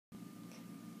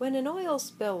When an oil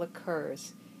spill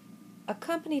occurs, a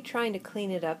company trying to clean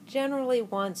it up generally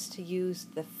wants to use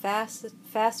the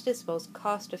fastest, most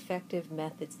cost-effective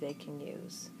methods they can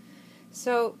use.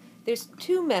 So there's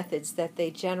two methods that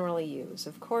they generally use.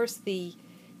 Of course, the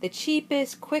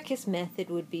cheapest, quickest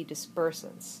method would be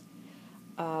dispersants.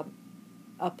 A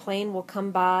plane will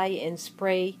come by and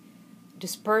spray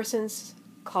dispersants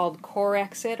called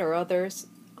Corexit or others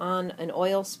on an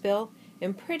oil spill,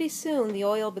 and pretty soon the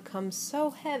oil becomes so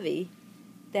heavy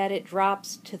that it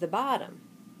drops to the bottom.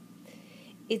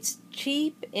 It's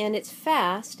cheap and it's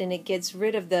fast, and it gets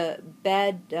rid of the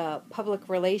bad public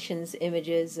relations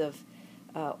images of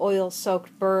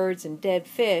oil-soaked birds and dead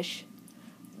fish,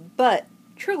 but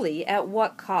truly, at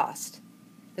what cost?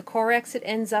 The Corexit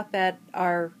ends up at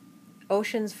our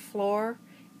ocean's floor,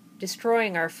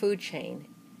 destroying our food chain,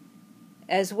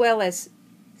 as well as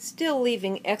still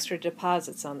leaving extra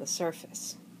deposits on the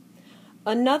surface.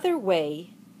 Another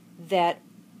way that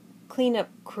cleanup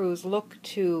crews look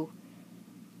to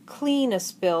clean a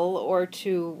spill or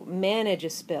to manage a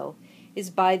spill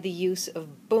is by the use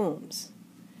of booms.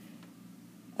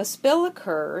 A spill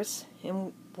occurs,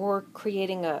 and we're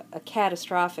creating a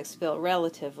catastrophic spill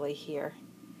relatively here.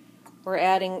 We're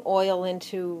adding oil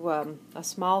into a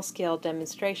small-scale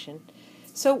demonstration.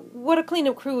 So what a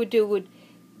cleanup crew would do would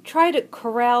try to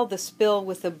corral the spill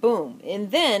with a boom,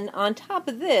 and then on top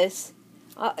of this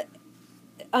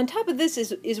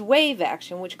is wave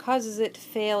action, which causes it to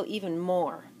fail even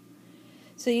more.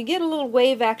 So you get a little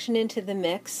wave action into the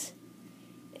mix,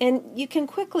 and you can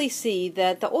quickly see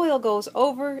that the oil goes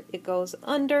over, it goes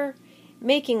under,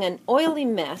 making an oily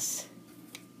mess.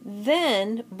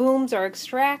 Then booms are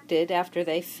extracted after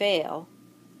they fail,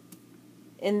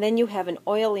 and then you have an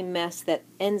oily mess that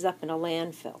ends up in a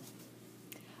landfill.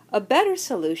 A better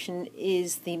solution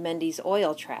is the Mendy's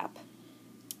oil trap.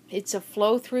 It's a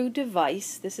flow-through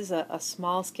device. This is a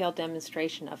small-scale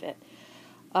demonstration of it.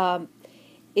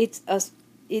 It's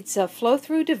a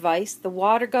flow-through device. The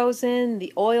water goes in,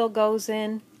 the oil goes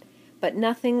in, but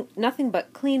nothing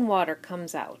but clean water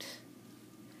comes out.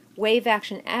 Wave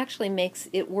action actually makes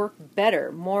it work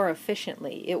better, more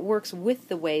efficiently. It works with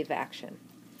the wave action.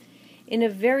 In a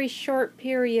very short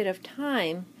period of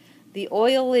time, the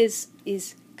oil is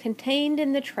contained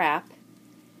in the trap,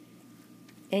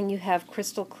 and you have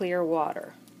crystal clear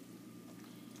water.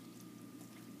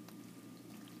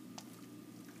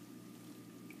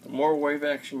 The more wave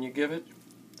action you give it,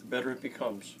 the better it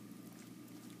becomes.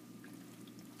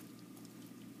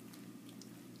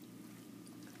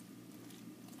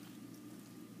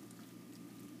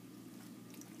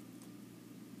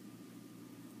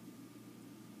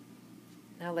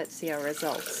 Now let's see our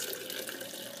results.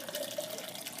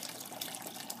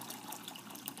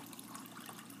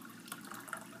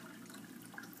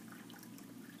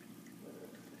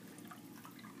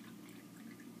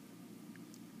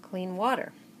 Clean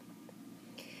water.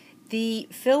 The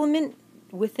filament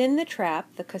within the trap,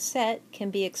 the cassette, can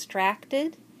be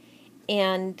extracted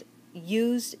and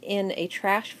used in a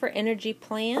trash for energy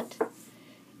plant,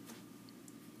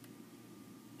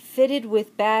 fitted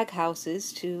with bag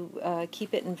houses to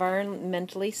keep it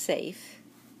environmentally safe.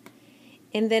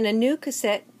 And then a new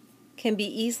cassette can be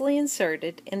easily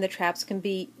inserted, and the traps can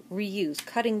be reused,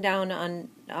 cutting down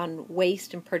on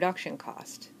waste and production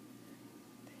cost.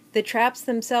 The traps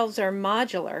themselves are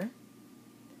modular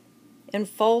and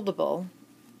foldable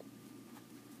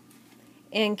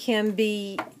and can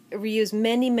be reused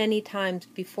many, many times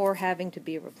before having to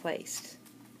be replaced.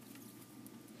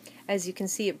 As you can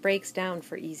see, it breaks down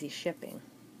for easy shipping.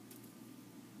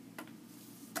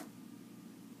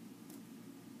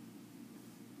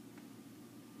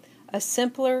 A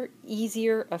simpler,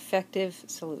 easier, effective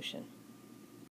solution.